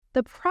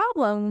The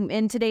problem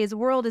in today's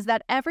world is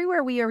that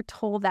everywhere we are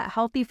told that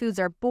healthy foods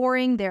are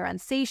boring, they're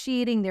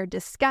unsatiating, they're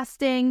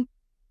disgusting.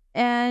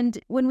 And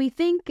when we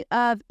think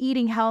of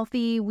eating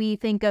healthy, we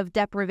think of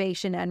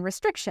deprivation and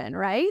restriction,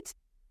 right?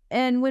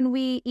 And when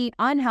we eat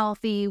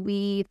unhealthy,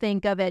 we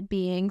think of it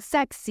being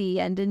sexy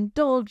and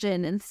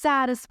indulgent and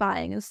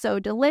satisfying and so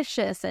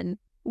delicious. And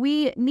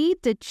we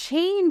need to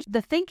change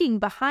the thinking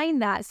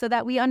behind that so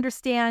that we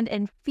understand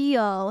and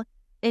feel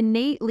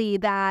innately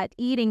that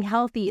eating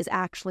healthy is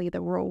actually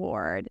the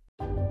reward.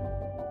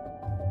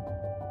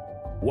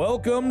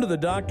 Welcome to the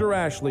Dr.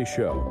 Ashley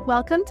Show.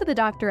 Welcome to the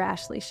Dr.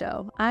 Ashley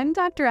Show. I'm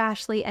Dr.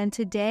 Ashley, and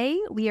today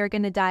we are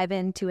going to dive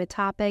into a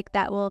topic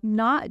that will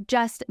not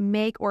just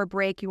make or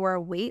break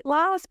your weight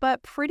loss,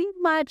 but pretty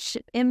much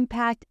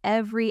impact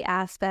every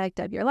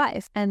aspect of your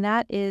life, and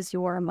that is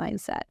your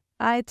mindset.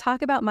 I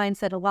talk about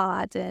mindset a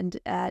lot, and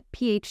at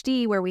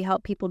PhD, where we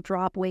help people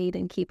drop weight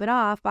and keep it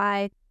off,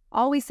 I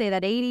always say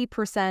that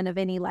 80% of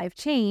any life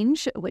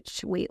change,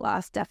 which weight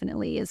loss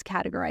definitely is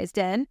categorized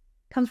in,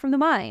 comes from the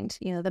mind,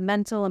 the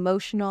mental,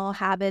 emotional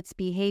habits,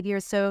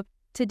 behaviors. So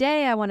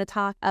today I want to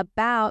talk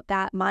about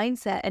that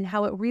mindset and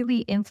how it really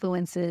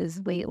influences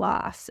weight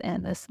loss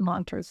and this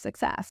long-term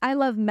success. I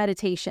love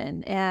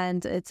meditation,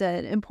 and it's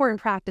an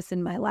important practice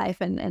in my life,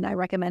 and I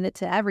recommend it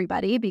to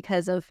everybody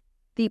because of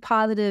the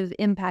positive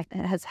impact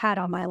it has had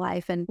on my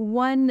life. And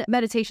one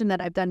meditation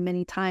that I've done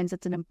many times,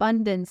 it's an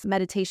abundance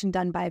meditation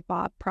done by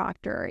Bob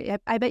Proctor.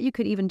 I bet you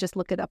could even just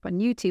look it up on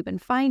YouTube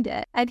and find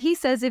it. And he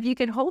says, if you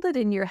can hold it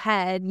in your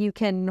head, you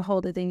can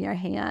hold it in your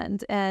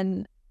hand.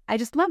 And I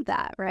just love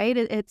that, right?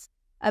 It's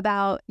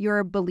about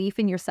your belief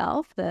in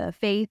yourself, the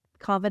faith,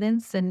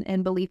 confidence,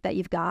 and belief that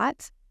you've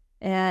got.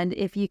 And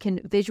if you can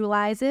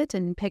visualize it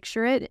and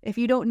picture it. If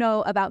you don't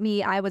know about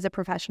me, I was a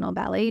professional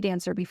ballet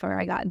dancer before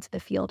I got into the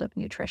field of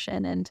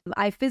nutrition. And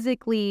I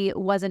physically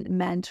wasn't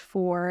meant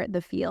for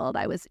the field.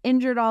 I was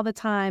injured all the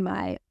time.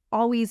 I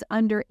always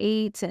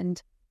underate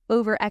and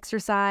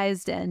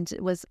over-exercised and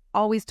was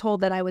always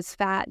told that I was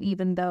fat,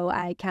 even though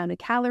I counted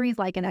calories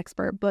like an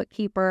expert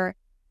bookkeeper.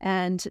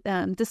 And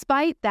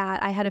despite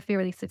that, I had a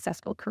fairly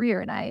successful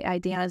career, and I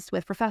danced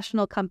with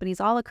professional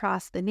companies all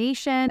across the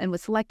nation and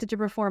was selected to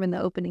perform in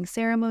the opening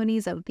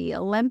ceremonies of the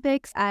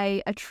Olympics.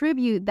 I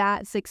attribute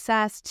that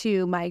success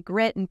to my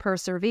grit and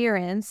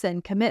perseverance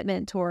and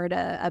commitment toward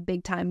a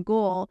big-time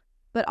goal,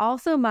 but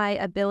also my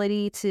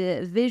ability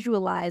to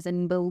visualize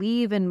and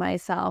believe in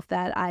myself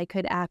that I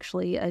could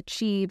actually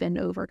achieve and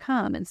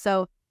overcome. And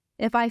so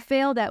if I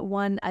failed at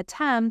one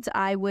attempt,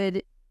 I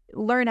would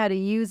learn how to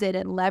use it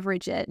and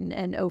leverage it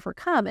and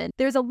overcome it.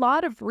 There's a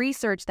lot of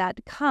research that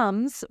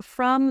comes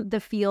from the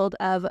field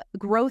of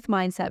growth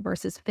mindset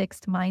versus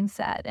fixed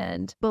mindset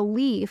and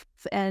belief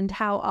and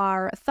how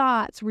our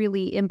thoughts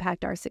really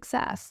impact our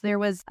success. There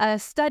was a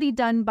study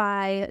done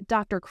by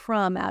Dr.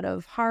 Crum out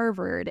of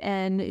Harvard,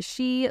 and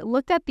she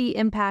looked at the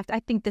impact. I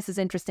think this is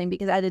interesting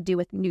because it had to do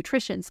with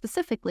nutrition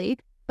specifically,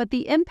 but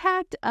the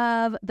impact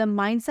of the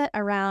mindset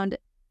around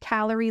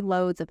calorie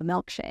loads of a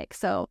milkshake.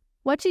 So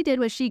what she did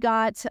was she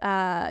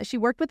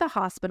worked with the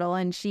hospital,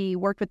 and she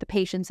worked with the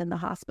patients in the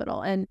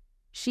hospital. And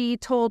she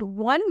told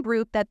one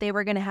group that they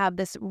were going to have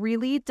this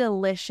really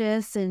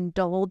delicious,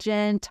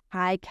 indulgent,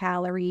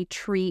 high-calorie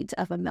treat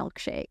of a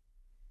milkshake.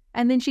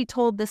 And then she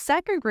told the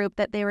second group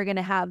that they were going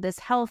to have this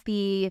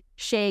healthy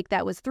shake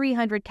that was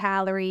 300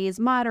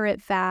 calories,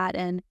 moderate fat,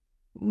 and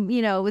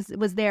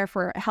was there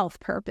for a health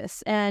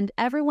purpose. And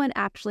everyone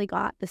actually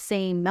got the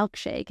same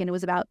milkshake, and it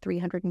was about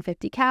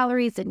 350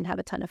 calories, didn't have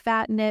a ton of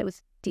fat in it. It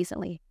was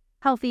decently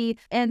healthy.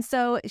 And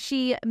so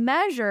she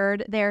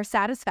measured their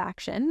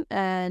satisfaction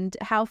and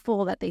how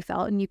full that they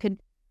felt. And you could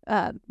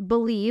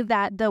believe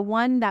that the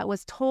one that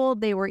was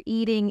told they were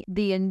eating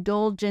the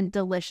indulgent,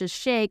 delicious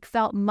shake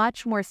felt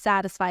much more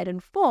satisfied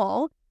and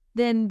full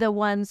than the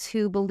ones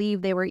who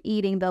believed they were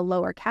eating the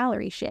lower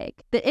calorie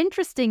shake. The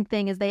interesting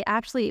thing is they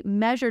actually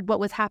measured what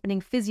was happening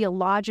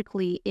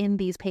physiologically in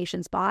these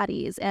patients'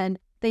 bodies, and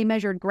they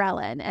measured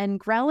ghrelin. And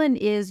ghrelin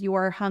is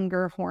your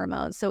hunger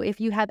hormone. So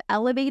if you have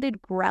elevated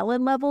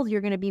ghrelin levels,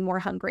 you're going to be more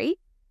hungry.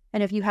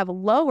 And if you have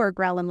lower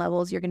ghrelin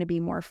levels, you're going to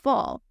be more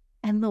full.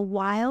 And the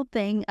wild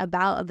thing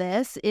about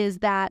this is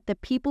that the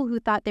people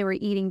who thought they were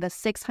eating the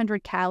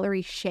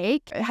 600-calorie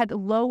shake had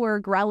lower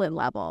ghrelin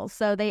levels.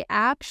 So they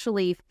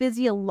actually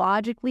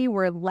physiologically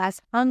were less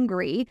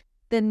hungry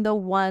than the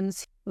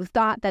ones who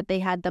thought that they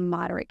had the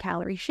moderate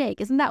calorie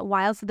shake. Isn't that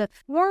wild? So the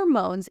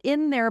hormones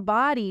in their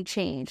body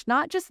changed,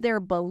 not just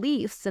their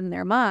beliefs in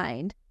their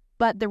mind,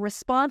 but the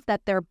response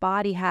that their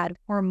body had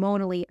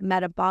hormonally,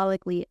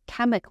 metabolically,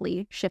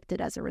 chemically shifted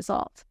as a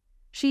result.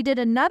 She did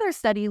another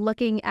study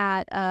looking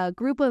at a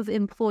group of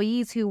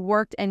employees who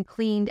worked and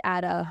cleaned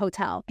at a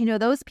hotel.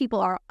 Those people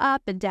are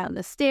up and down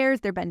the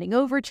stairs, they're bending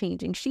over,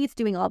 changing sheets,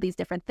 doing all these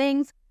different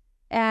things.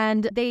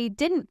 And they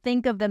didn't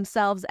think of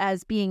themselves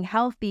as being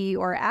healthy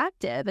or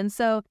active. And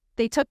so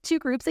they took two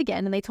groups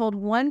again, and they told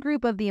one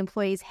group of the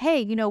employees,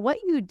 hey, what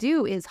you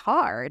do is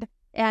hard,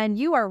 and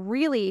you are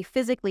really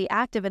physically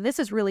active, and this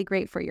is really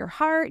great for your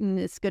heart, and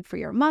it's good for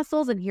your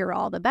muscles, and here are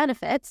all the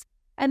benefits.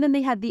 And then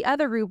they had the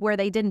other group where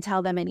they didn't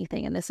tell them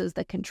anything, and this is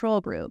the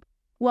control group.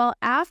 Well,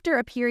 after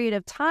a period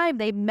of time,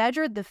 they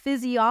measured the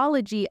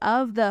physiology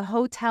of the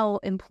hotel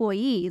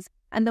employees,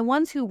 and the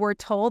ones who were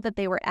told that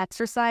they were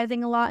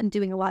exercising a lot and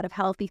doing a lot of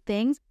healthy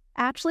things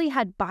actually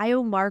had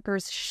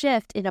biomarkers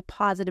shift in a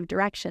positive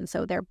direction.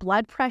 So their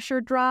blood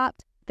pressure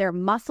dropped, their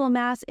muscle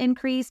mass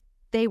increased,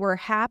 they were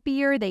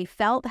happier, they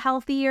felt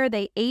healthier,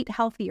 they ate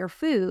healthier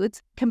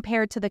foods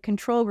compared to the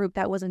control group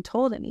that wasn't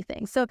told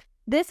anything. So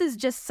this is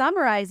just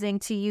summarizing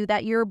to you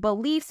that your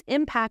beliefs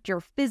impact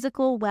your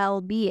physical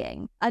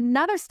well-being.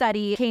 Another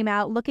study came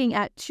out looking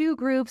at 2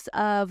 groups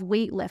of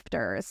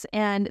weightlifters,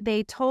 and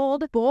they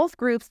told both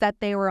groups that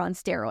they were on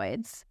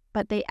steroids,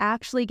 but they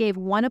actually gave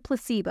one a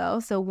placebo,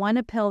 so one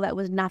a pill that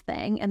was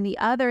nothing, and the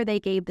other they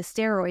gave the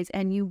steroids,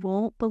 and you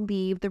won't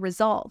believe the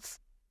results.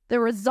 The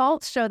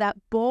results show that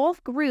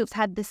both groups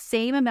had the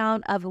same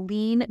amount of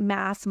lean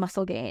mass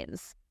muscle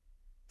gains.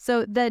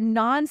 So the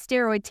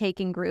non-steroid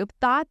taking group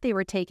thought they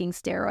were taking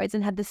steroids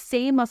and had the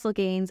same muscle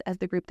gains as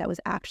the group that was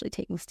actually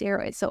taking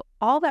steroids. So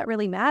all that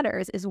really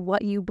matters is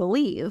what you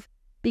believe,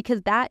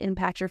 because that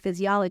impacts your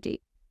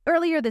physiology.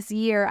 Earlier this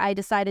year, I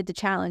decided to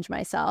challenge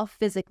myself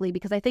physically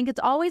because I think it's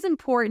always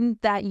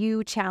important that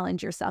you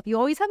challenge yourself. You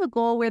always have a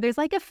goal where there's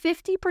like a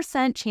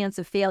 50% chance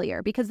of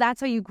failure, because that's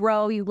how you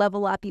grow, you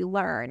level up, you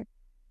learn.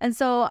 And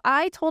so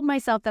I told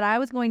myself that I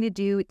was going to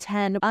do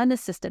 10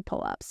 unassisted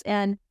pull-ups,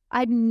 and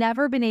I'd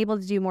never been able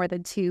to do more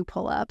than 2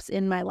 pull-ups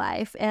in my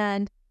life.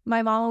 And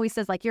my mom always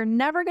says, like, you're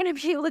never going to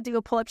be able to do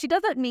a pull-up. She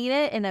doesn't mean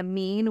it in a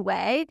mean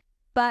way,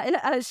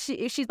 but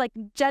she's like,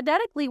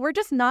 genetically, we're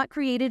just not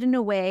created in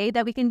a way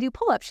that we can do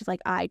pull-ups. She's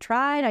like, I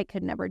tried, I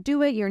could never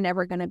do it. You're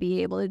never going to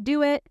be able to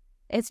do it.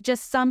 It's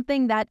just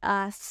something that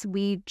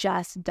we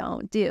just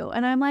don't do.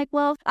 And I'm like,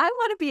 well, I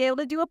want to be able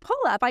to do a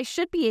pull-up. I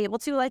should be able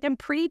to. Like, I'm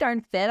pretty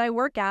darn fit. I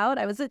work out.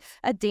 I was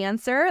a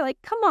dancer.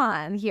 Like, come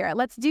on here.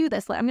 Let's do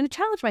this. I'm going to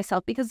challenge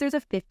myself because there's a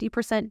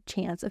 50%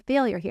 chance of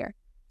failure here.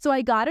 So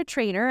I got a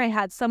trainer. I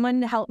had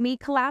someone help me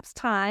collapse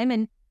time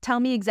and tell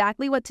me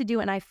exactly what to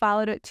do. And I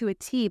followed it to a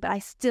T, but I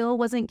still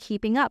wasn't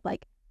keeping up.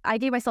 Like, I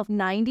gave myself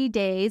 90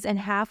 days, and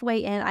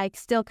halfway in, I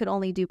still could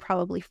only do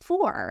probably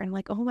 4. And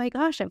like, oh my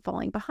gosh, I'm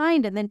falling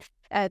behind. And then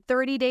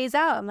 30 days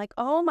out, I'm like,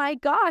 oh my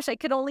gosh, I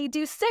could only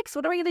do 6.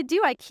 What am I going to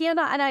do? I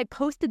cannot. And I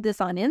posted this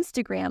on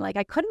Instagram. Like,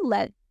 I couldn't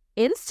let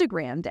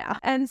Instagram down.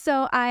 And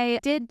so I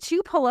did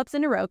 2 pull-ups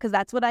in a row because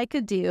that's what I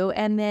could do.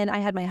 And then I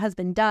had my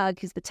husband, Doug,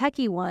 who's the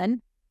techie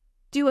one,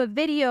 do a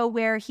video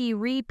where he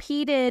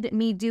repeated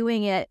me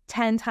doing it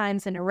 10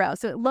 times in a row.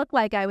 So it looked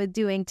like I was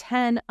doing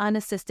 10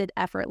 unassisted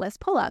effortless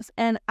pull-ups.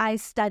 And I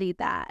studied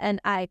that, and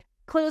I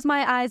closed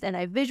my eyes and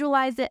I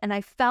visualized it, and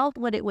I felt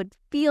what it would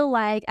feel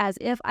like as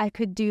if I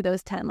could do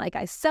those 10. Like,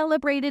 I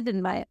celebrated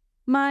in my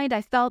mind.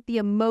 I felt the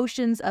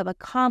emotions of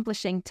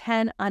accomplishing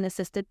 10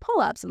 unassisted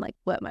pull-ups, and like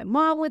what my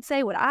mom would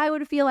say, what I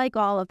would feel like,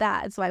 all of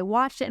that. And so I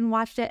watched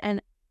it,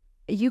 and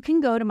you can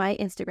go to my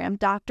Instagram,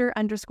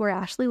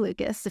 Dr._Ashley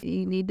Lucas, if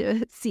you need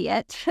to see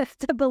it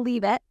to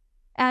believe it.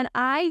 And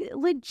I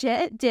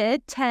legit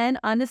did 10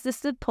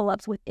 unassisted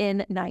pull-ups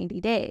within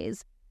 90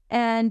 days.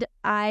 And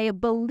I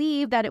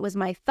believe that it was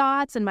my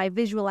thoughts and my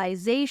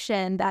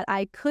visualization that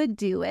I could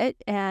do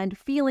it, and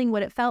feeling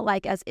what it felt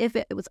like as if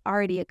it was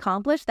already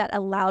accomplished, that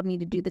allowed me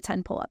to do the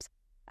 10 pull-ups.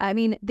 I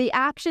mean, the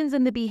actions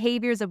and the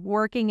behaviors of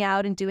working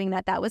out and doing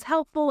that was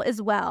helpful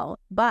as well,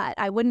 but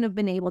I wouldn't have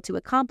been able to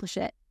accomplish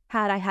it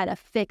had I had a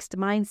fixed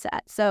mindset.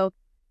 So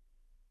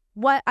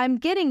what I'm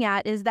getting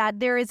at is that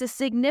there is a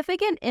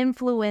significant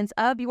influence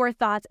of your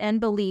thoughts and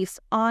beliefs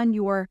on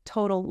your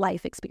total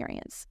life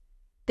experience.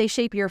 They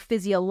shape your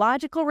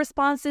physiological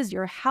responses,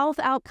 your health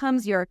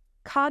outcomes, your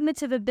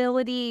cognitive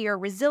ability, your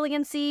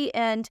resiliency,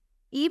 and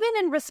even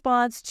in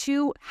response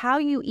to how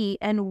you eat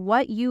and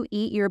what you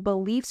eat, your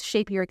beliefs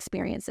shape your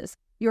experiences.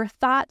 Your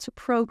thoughts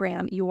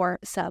program your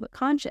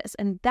subconscious,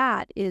 and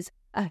that is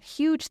a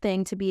huge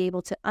thing to be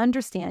able to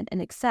understand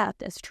and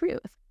accept as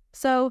truth.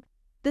 So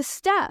the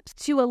steps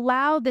to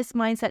allow this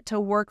mindset to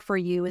work for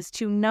you is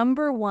to,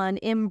 number 1,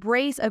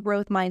 embrace a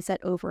growth mindset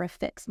over a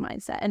fixed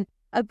mindset. And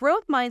a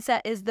growth mindset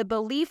is the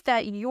belief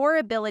that your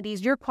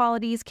abilities, your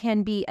qualities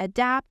can be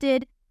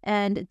adapted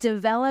and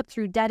developed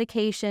through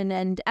dedication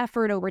and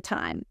effort over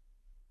time.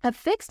 A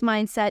fixed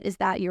mindset is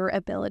that your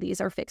abilities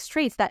are fixed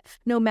traits, that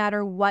no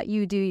matter what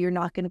you do, you're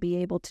not going to be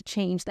able to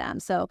change them.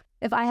 So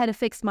if I had a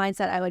fixed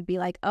mindset, I would be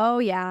like, oh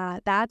yeah,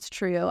 that's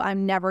true.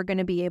 I'm never going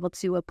to be able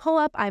to pull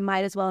up. I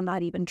might as well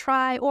not even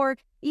try. Or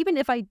even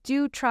if I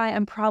do try,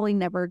 I'm probably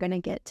never going to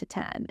get to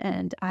 10.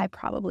 And I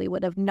probably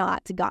would have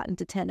not gotten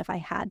to 10 if I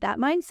had that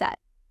mindset.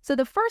 So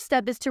the first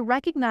step is to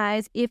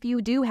recognize if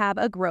you do have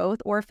a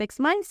growth or fixed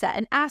mindset,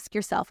 and ask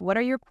yourself, what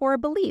are your core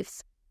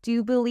beliefs? Do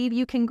you believe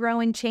you can grow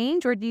and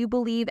change, or do you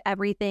believe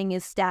everything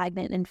is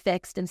stagnant and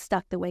fixed and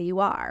stuck the way you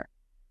are?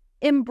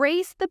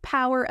 Embrace the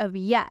power of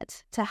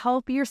yet to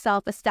help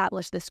yourself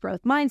establish this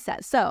growth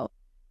mindset. So,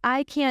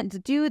 I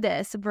can't do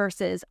this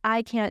versus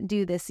I can't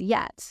do this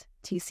yet.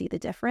 Do you see the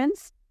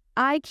difference?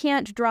 I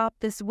can't drop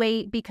this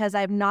weight because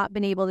I've not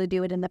been able to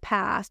do it in the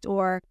past,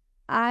 or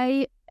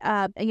I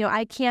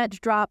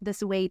can't drop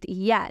this weight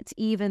yet,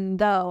 even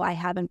though I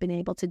haven't been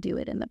able to do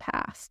it in the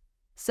past.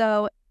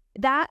 So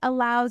that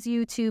allows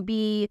you to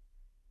be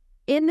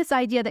in this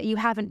idea that you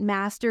haven't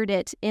mastered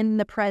it in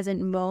the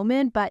present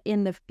moment, but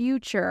in the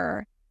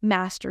future,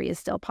 mastery is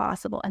still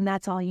possible. And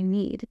that's all you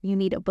need. You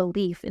need a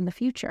belief in the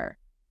future.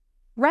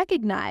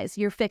 Recognize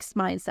your fixed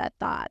mindset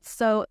thoughts.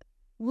 So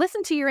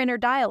listen to your inner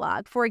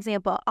dialogue. For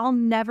example, I'll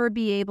never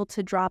be able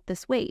to drop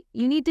this weight.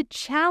 You need to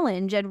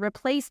challenge and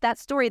replace that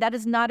story. That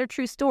is not a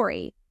true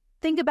story.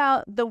 Think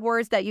about the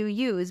words that you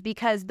use,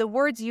 because the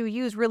words you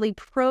use really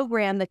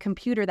program the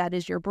computer that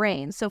is your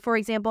brain. So for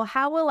example,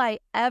 how will I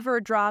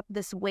ever drop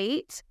this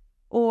weight?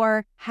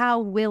 Or how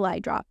will I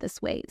drop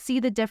this weight? See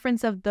the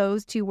difference of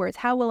those two words.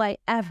 How will I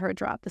ever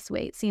drop this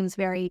weight? Seems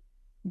very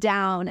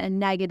down and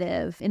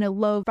negative in a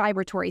low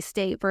vibratory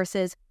state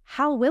versus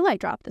how will I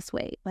drop this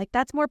weight? Like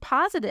that's more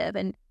positive,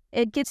 and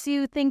it gets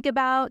you think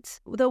about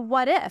the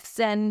what ifs,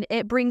 and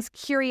it brings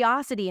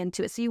curiosity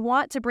into it. So you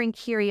want to bring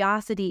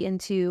curiosity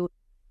into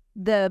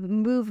the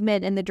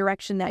movement and the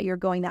direction that you're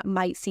going that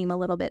might seem a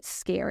little bit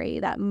scary,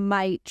 that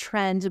might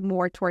trend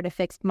more toward a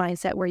fixed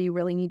mindset where you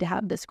really need to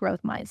have this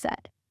growth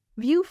mindset.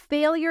 View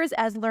failures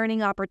as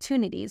learning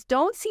opportunities.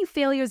 Don't see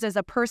failures as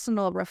a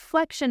personal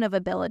reflection of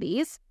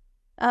abilities,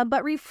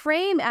 but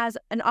reframe as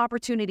an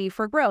opportunity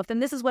for growth.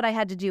 And this is what I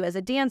had to do as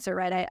a dancer,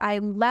 right? I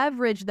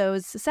leverage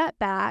those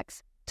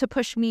setbacks to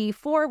push me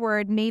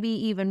forward, maybe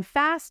even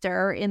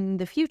faster in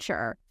the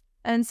future.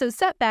 And so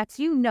setbacks,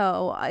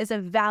 is a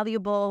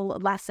valuable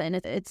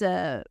lesson.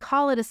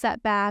 Call it a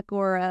setback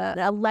or an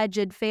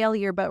alleged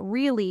failure, but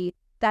really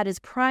that is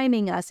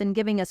priming us and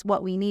giving us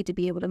what we need to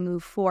be able to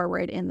move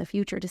forward in the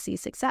future to see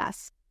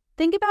success.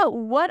 Think about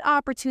what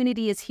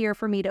opportunity is here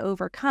for me to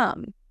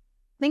overcome.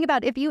 Think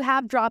about if you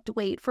have dropped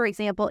weight, for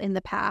example, in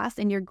the past,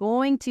 and you're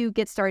going to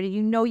get started,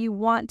 you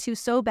want to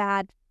so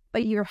bad,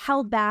 but you're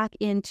held back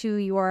into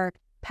your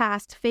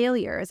past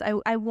failures.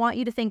 I want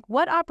you to think,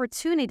 what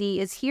opportunity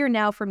is here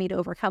now for me to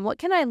overcome? What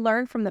can I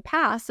learn from the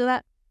past so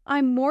that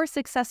I'm more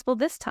successful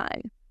this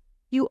time?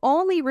 You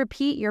only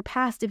repeat your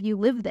past if you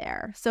live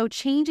there. So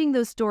changing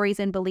those stories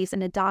and beliefs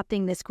and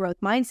adopting this growth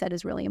mindset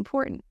is really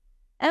important.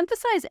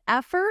 Emphasize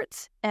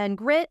effort and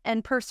grit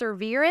and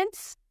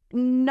perseverance,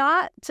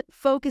 not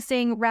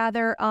focusing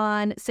rather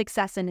on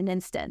success in an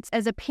instant.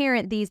 As a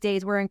parent these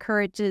days, we're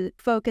encouraged to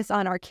focus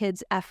on our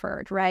kids'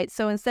 effort, right?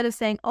 So instead of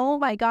saying, oh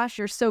my gosh,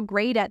 you're so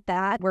great at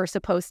that, we're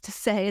supposed to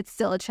say it's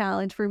still a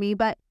challenge for me,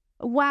 but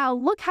wow,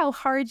 look how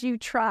hard you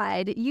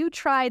tried. You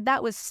tried.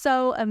 That was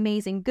so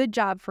amazing. Good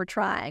job for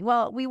trying.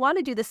 Well, we want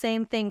to do the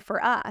same thing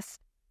for us.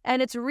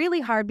 And it's really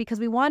hard because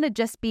we want to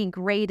just be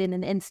great in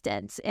an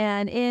instant.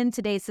 And in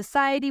today's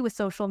society with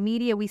social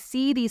media, we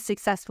see these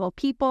successful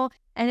people,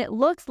 and it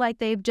looks like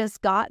they've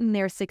just gotten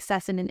their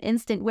success in an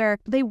instant where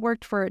they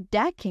worked for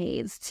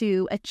decades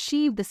to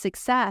achieve the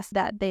success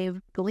that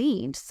they've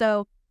gleaned.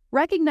 So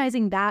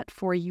recognizing that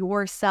for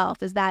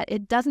yourself is that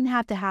it doesn't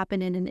have to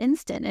happen in an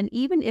instant. And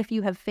even if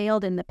you have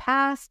failed in the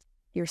past,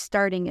 you're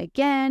starting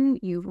again,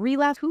 you've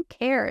relapsed, who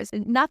cares?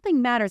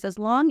 Nothing matters as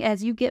long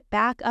as you get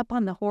back up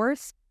on the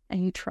horse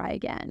and you try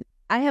again.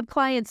 I have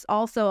clients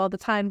also all the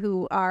time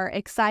who are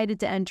excited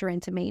to enter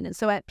into maintenance.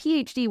 So at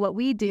PhD, what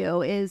we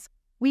do is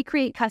we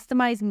create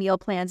customized meal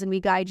plans and we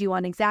guide you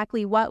on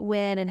exactly what,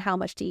 when, and how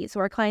much to eat. So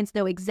our clients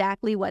know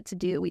exactly what to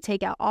do. We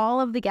take out all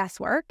of the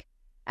guesswork,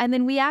 and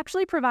then we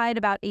actually provide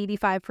about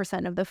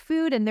 85% of the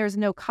food, and there's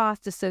no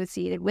cost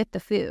associated with the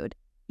food.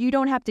 You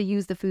don't have to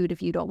use the food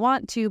if you don't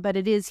want to, but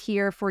it is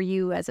here for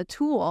you as a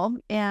tool,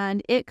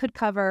 and it could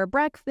cover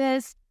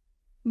breakfast,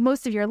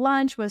 most of your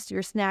lunch, most of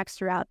your snacks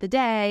throughout the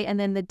day, and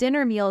then the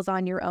dinner meals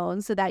on your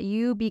own so that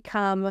you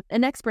become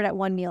an expert at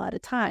one meal at a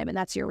time. And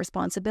that's your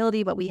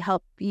responsibility, but we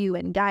help you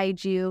and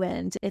guide you.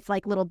 And it's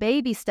like little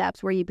baby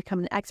steps where you become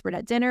an expert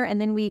at dinner. And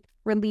then we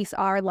release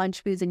our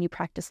lunch foods and you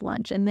practice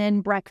lunch, and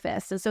then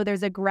breakfast. And so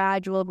there's a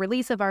gradual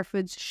release of our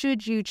foods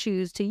should you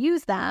choose to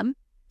use them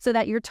so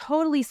that you're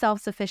totally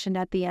self-sufficient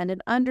at the end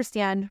and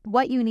understand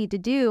what you need to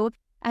do.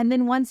 And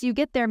then once you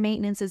get there,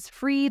 maintenance is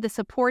free. The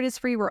support is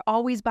free. We're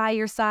always by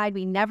your side.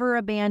 We never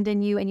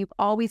abandon you. And you've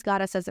always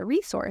got us as a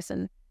resource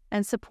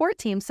and support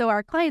team. So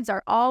our clients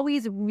are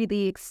always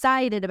really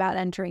excited about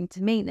entering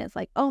to maintenance.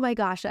 Like, oh my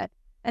gosh.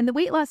 And the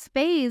weight loss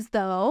phase,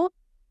 though,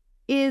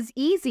 is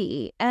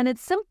easy and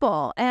it's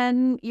simple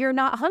and you're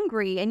not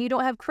hungry and you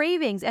don't have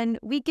cravings. And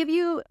we give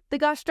you the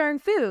gosh darn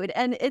food.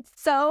 And it's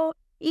so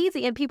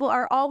easy, and people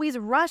are always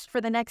rushed for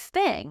the next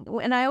thing.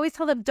 And I always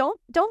tell them,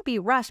 don't be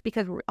rushed,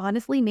 because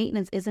honestly,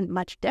 maintenance isn't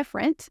much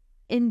different.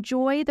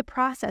 Enjoy the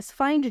process.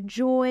 Find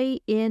joy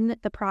in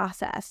the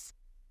process.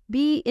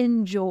 Be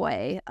in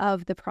joy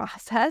of the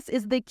process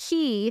is the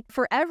key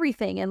for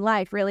everything in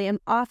life, really. And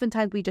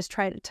oftentimes we just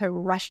try to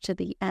rush to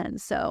the end.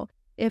 So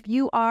if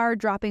you are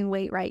dropping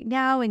weight right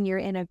now and you're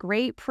in a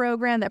great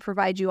program that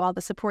provides you all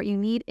the support you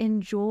need,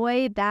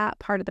 enjoy that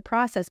part of the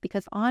process,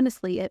 because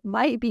honestly, it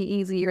might be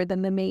easier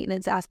than the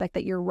maintenance aspect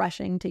that you're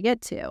rushing to get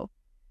to.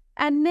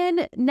 And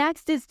then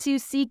next is to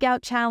seek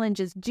out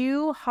challenges.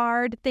 Do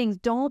hard things.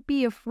 Don't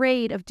be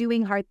afraid of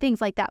doing hard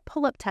things like that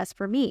pull-up test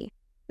for me.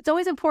 It's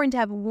always important to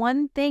have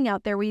one thing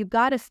out there where you've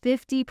got a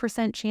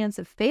 50% chance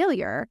of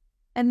failure.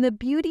 And the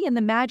beauty and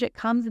the magic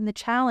comes in the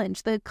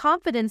challenge. The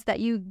confidence that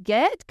you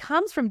get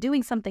comes from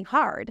doing something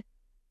hard.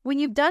 When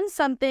you've done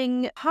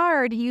something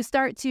hard, you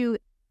start to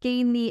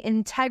gain the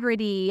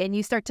integrity and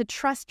you start to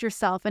trust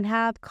yourself and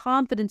have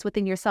confidence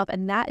within yourself.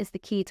 And that is the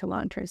key to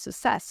long-term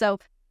success. So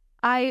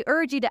I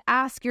urge you to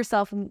ask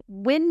yourself,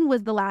 when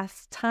was the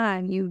last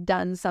time you've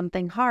done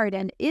something hard?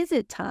 And is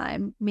it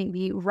time,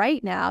 maybe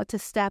right now, to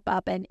step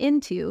up and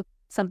into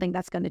something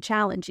that's going to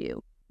challenge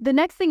you? The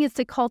next thing is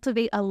to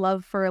cultivate a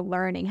love for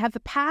learning. Have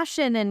a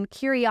passion and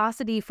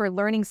curiosity for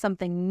learning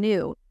something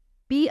new.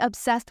 Be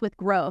obsessed with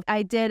growth.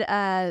 I did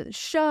a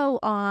show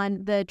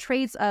on the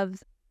traits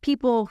of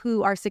people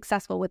who are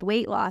successful with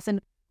weight loss.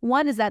 And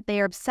one is that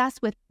they are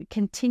obsessed with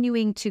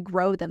continuing to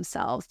grow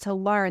themselves, to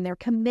learn. They're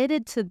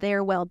committed to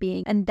their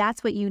well-being, and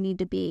that's what you need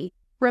to be.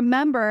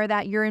 Remember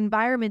that your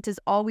environment is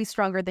always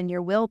stronger than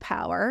your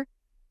willpower.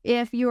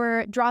 If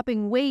you're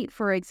dropping weight,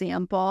 for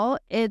example,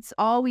 it's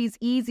always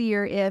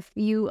easier if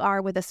you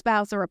are with a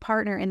spouse or a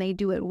partner and they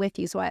do it with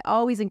you. So I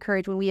always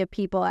encourage when we have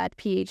people at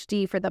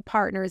PhD for the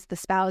partners, the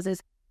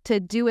spouses, to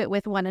do it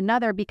with one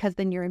another, because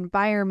then your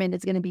environment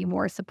is going to be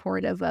more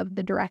supportive of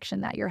the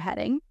direction that you're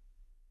heading.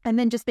 And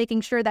then just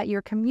making sure that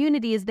your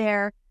community is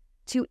there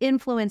to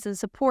influence and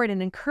support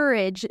and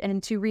encourage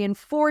and to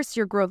reinforce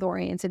your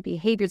growth-oriented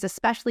behaviors,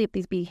 especially if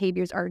these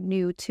behaviors are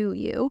new to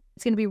you.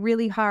 It's going to be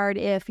really hard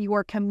if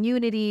your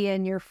community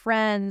and your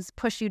friends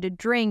push you to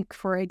drink,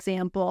 for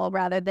example,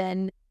 rather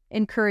than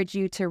encourage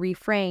you to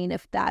refrain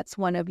if that's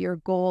one of your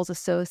goals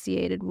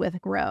associated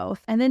with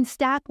growth. And then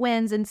stack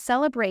wins and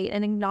celebrate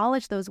and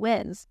acknowledge those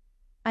wins.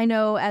 I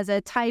know as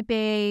a type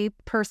A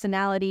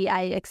personality,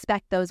 I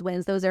expect those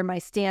wins. Those are my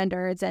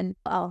standards, and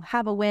I'll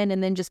have a win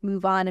and then just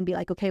move on and be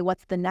like, okay,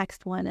 what's the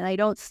next one? And I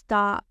don't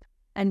stop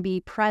and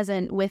be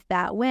present with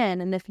that win.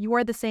 And if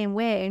you're the same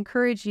way, I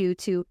encourage you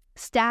to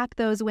stack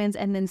those wins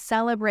and then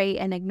celebrate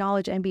and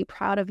acknowledge and be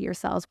proud of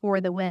yourselves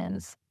for the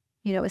wins.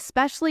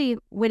 Especially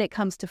when it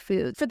comes to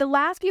food. For the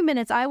last few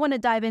minutes, I want to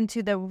dive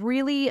into the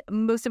really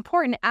most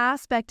important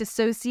aspect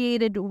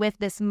associated with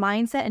this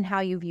mindset and how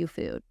you view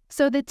food.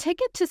 So the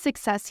ticket to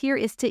success here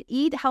is to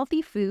eat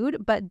healthy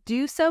food, but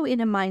do so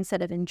in a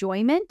mindset of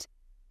enjoyment,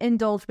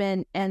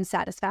 indulgence, and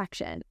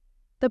satisfaction.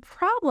 The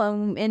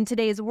problem in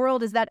today's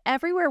world is that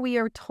everywhere we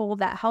are told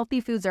that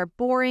healthy foods are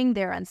boring,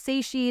 they're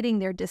unsatiating,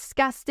 they're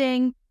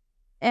disgusting.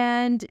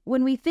 And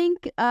when we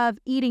think of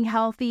eating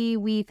healthy,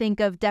 we think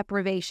of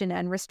deprivation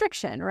and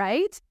restriction,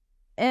 right?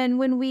 And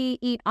when we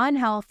eat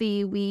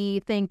unhealthy,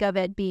 we think of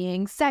it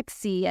being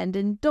sexy and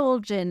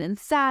indulgent and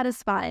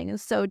satisfying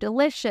and so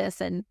delicious.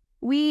 And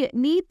we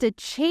need to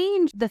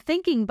change the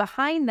thinking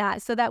behind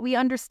that so that we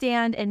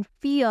understand and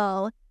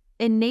feel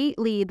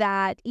innately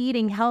that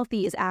eating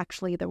healthy is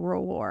actually the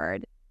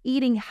reward.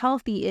 Eating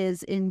healthy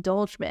is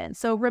indulgent.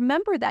 So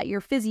remember that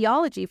your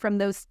physiology from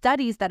those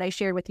studies that I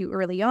shared with you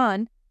early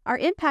on are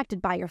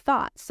impacted by your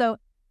thoughts. So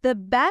the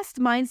best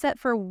mindset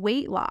for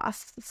weight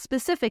loss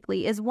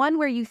specifically is one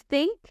where you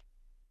think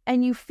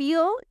and you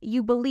feel,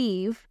 you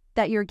believe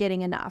that you're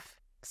getting enough.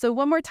 So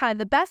one more time,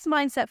 the best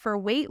mindset for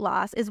weight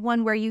loss is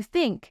one where you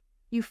think,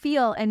 you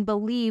feel, and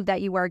believe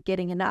that you are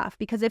getting enough.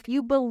 Because if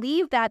you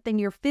believe that, then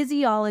your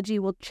physiology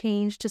will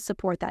change to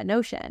support that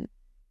notion.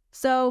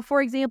 So,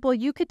 for example,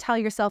 you could tell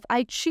yourself,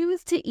 I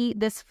choose to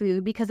eat this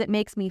food because it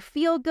makes me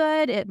feel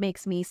good, it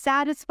makes me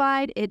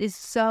satisfied, it is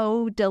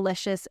so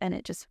delicious, and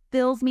it just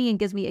fills me and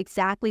gives me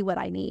exactly what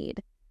I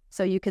need.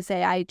 So you could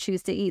say, I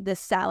choose to eat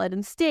this salad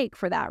and steak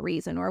for that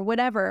reason, or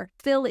whatever.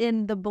 Fill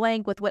in the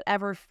blank with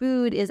whatever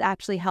food is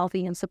actually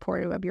healthy and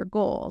supportive of your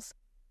goals.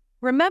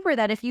 Remember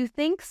that if you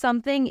think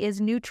something is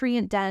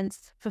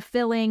nutrient-dense,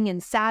 fulfilling,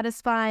 and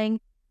satisfying,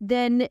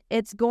 then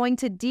it's going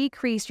to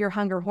decrease your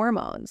hunger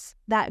hormones.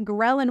 That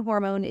ghrelin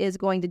hormone is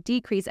going to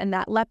decrease, and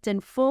that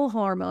leptin-full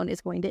hormone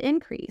is going to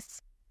increase.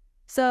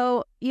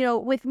 So,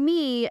 with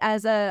me, I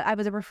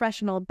was a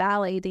professional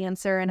ballet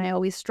dancer, and I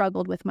always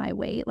struggled with my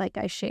weight, like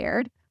I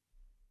shared.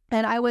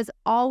 And I was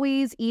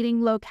always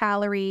eating low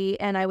calorie,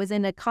 and I was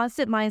in a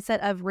constant mindset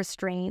of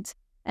restraint,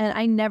 and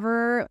I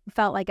never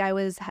felt like I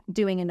was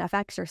doing enough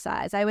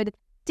exercise. I would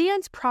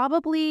dance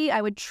I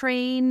would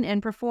train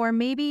and perform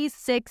maybe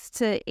 6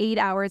 to 8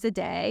 hours a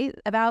day,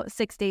 about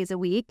 6 days a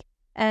week.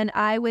 And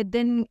I would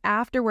then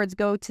afterwards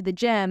go to the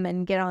gym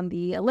and get on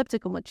the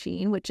elliptical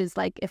machine, which is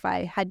like, if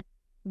I had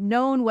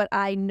known what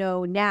I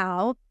know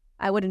now,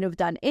 I wouldn't have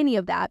done any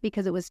of that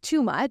because it was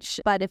too much.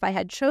 But if I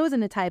had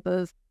chosen a type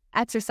of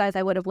exercise,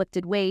 I would have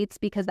lifted weights,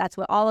 because that's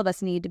what all of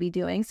us need to be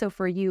doing. So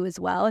for you as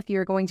well, if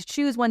you're going to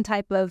choose one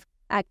type of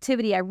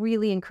activity, I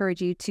really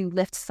encourage you to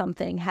lift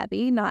something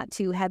heavy, not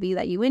too heavy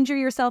that you injure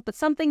yourself, but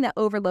something that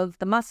overloads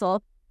the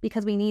muscle,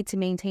 because we need to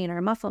maintain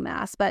our muscle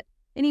mass. But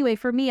Anyway,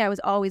 for me, I was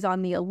always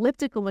on the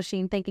elliptical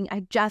machine thinking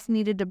I just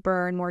needed to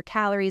burn more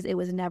calories. It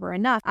was never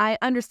enough. I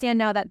understand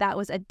now that that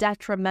was a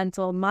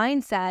detrimental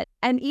mindset.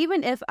 And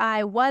even if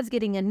I was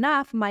getting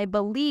enough, my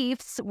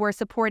beliefs were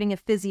supporting a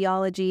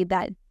physiology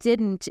that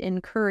didn't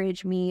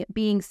encourage me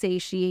being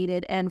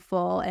satiated and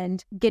full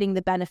and getting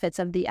the benefits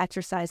of the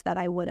exercise that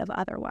I would have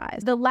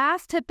otherwise. The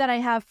last tip that I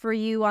have for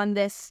you on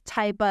this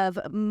type of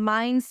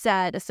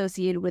mindset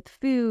associated with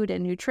food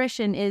and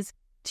nutrition is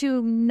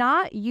to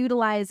not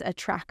utilize a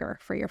tracker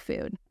for your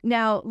food.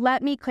 Now,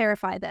 let me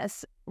clarify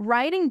this.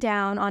 Writing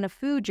down on a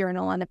food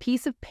journal on a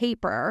piece of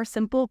paper,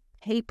 simple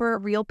paper,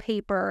 real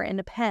paper, and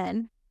a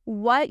pen,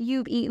 what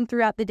you've eaten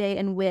throughout the day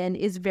and when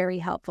is very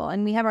helpful.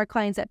 And we have our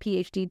clients at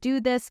PhD do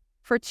this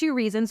for two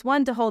reasons.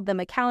 One, to hold them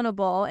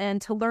accountable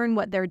and to learn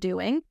what they're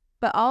doing,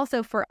 but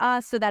also for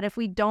us so that if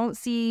we don't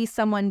see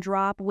someone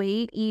drop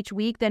weight each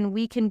week, then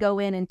we can go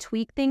in and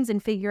tweak things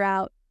and figure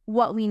out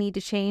what we need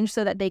to change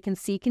so that they can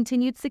see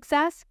continued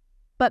success.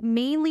 But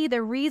mainly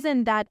the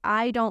reason that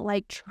I don't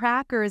like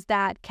trackers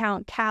that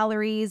count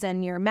calories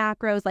and your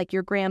macros, like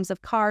your grams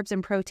of carbs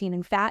and protein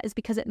and fat, is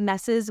because it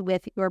messes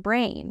with your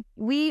brain.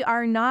 We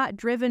are not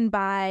driven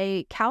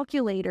by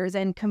calculators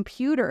and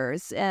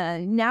computers.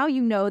 Now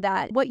you know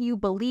that what you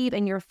believe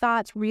and your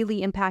thoughts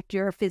really impact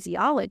your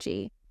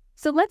physiology.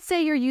 So let's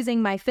say you're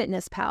using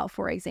MyFitnessPal,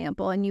 for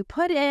example, and you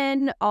put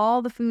in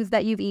all the foods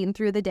that you've eaten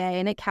through the day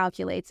and it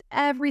calculates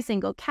every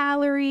single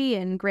calorie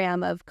and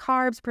gram of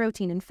carbs,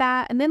 protein, and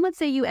fat. And then let's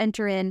say you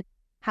enter in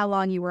how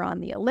long you were on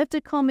the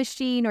elliptical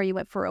machine or you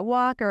went for a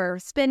walk or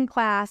spin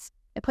class.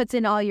 It puts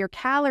in all your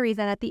calories.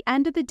 And at the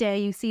end of the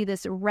day, you see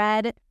this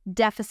red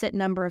deficit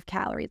number of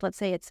calories. Let's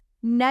say it's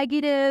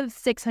negative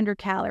 600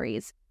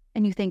 calories.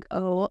 And you think,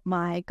 oh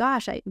my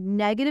gosh,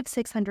 negative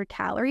 600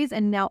 calories.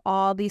 And now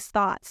all these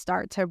thoughts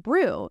start to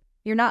brew.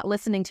 You're not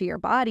listening to your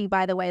body,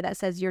 by the way, that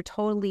says you're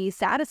totally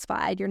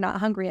satisfied. You're not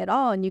hungry at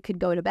all and you could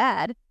go to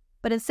bed.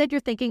 But instead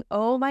you're thinking,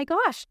 oh my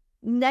gosh,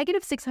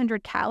 negative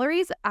 600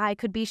 calories, I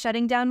could be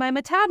shutting down my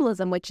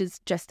metabolism, which is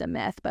just a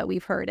myth, but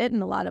we've heard it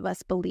and a lot of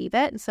us believe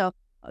it. And so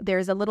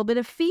there's a little bit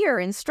of fear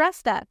and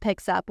stress that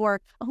picks up,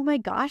 or, oh my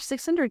gosh,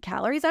 600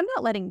 calories, I'm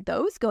not letting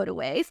those go to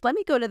waste. Let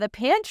me go to the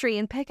pantry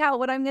and pick out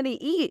what I'm going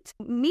to eat.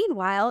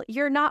 Meanwhile,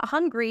 you're not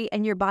hungry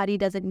and your body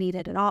doesn't need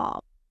it at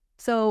all.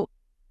 So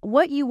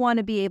what you want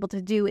to be able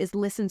to do is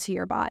listen to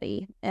your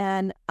body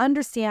and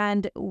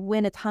understand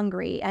when it's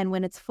hungry and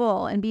when it's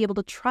full and be able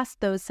to trust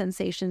those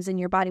sensations in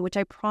your body, which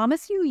I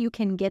promise you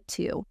can get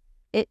to.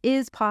 It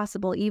is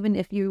possible even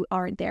if you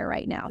aren't there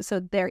right now. So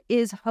there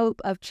is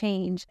hope of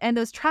change. And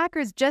those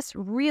trackers just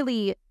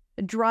really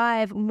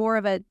drive more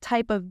of a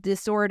type of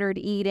disordered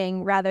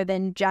eating rather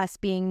than just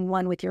being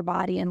one with your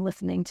body and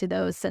listening to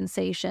those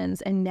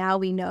sensations. And now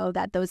we know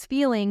that those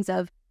feelings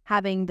of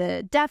having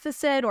the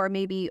deficit or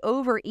maybe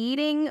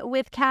overeating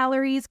with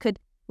calories could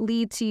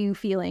lead to you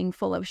feeling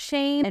full of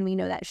shame. And we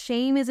know that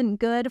shame isn't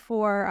good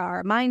for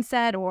our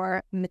mindset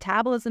or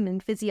metabolism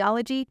and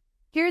physiology.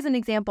 Here's an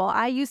example.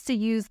 I used to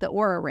use the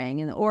Oura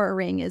Ring, and the Oura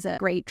Ring is a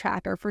great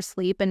tracker for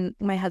sleep. And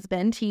my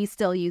husband, he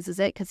still uses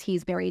it because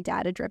he's very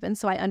data-driven.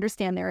 So I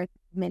understand there are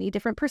many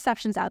different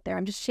perceptions out there.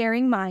 I'm just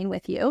sharing mine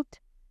with you.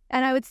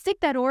 And I would stick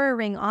that Oura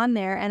Ring on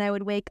there and I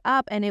would wake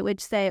up and it would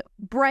say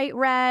bright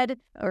red,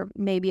 or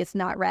maybe it's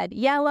not red,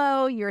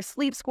 yellow, your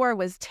sleep score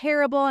was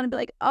terrible. And I'd be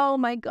like, oh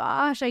my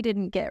gosh, I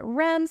didn't get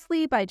REM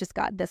sleep. I just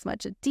got this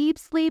much deep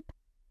sleep.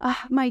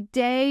 My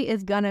day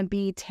is going to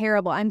be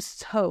terrible. I'm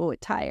so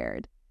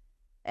tired.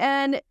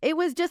 And it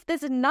was just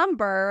this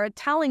number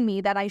telling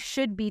me that I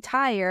should be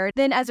tired.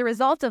 Then as a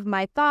result of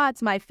my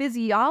thoughts, my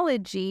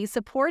physiology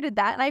supported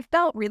that. And I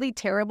felt really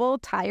terrible,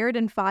 tired,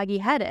 and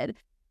foggy-headed.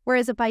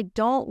 Whereas if I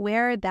don't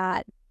wear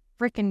that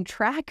freaking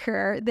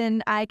tracker,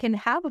 then I can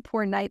have a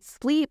poor night's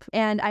sleep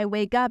and I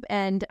wake up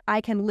and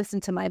I can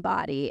listen to my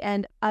body.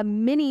 And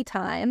many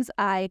times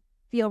I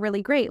feel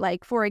really great.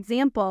 Like, for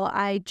example,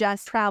 I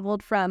just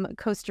traveled from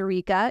Costa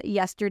Rica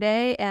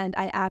yesterday and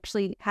I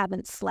actually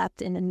haven't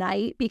slept in a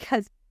night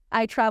because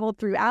I traveled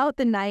throughout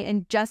the night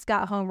and just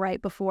got home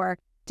right before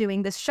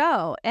doing this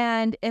show.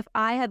 And if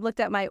I had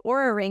looked at my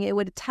Oura Ring, it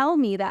would tell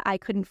me that I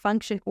couldn't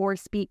function or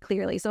speak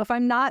clearly. So if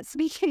I'm not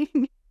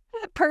speaking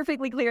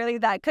perfectly clearly,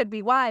 that could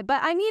be why.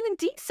 But I mean,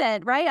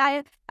 decent,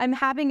 right? I'm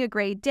having a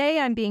great day.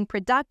 I'm being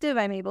productive.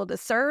 I'm able to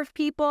serve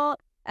people.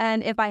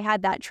 And if I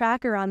had that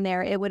tracker on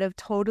there, it would have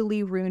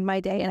totally ruined my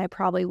day and I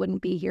probably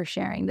wouldn't be here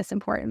sharing this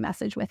important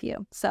message with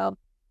you. So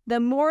the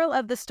moral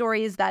of the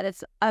story is that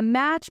it's a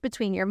match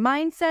between your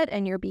mindset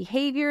and your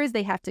behaviors.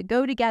 They have to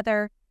go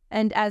together.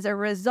 And as a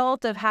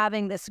result of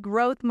having this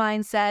growth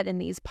mindset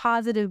and these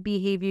positive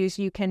behaviors,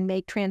 you can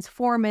make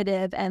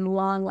transformative and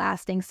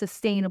long-lasting,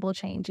 sustainable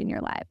change in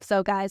your life.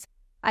 So guys,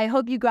 I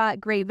hope you got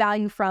great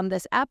value from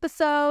this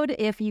episode.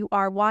 If you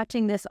are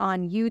watching this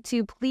on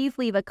YouTube, please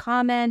leave a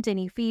comment,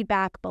 any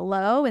feedback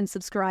below, and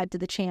subscribe to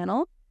the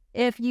channel.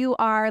 If you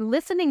are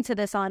listening to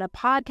this on a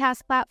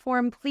podcast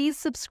platform, please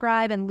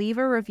subscribe and leave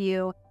a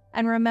review.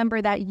 And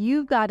remember that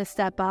you've got to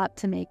step up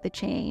to make the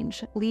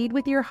change. Lead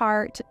with your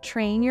heart,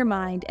 train your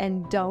mind,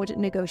 and don't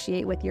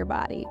negotiate with your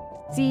body.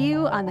 See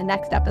you on the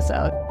next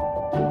episode.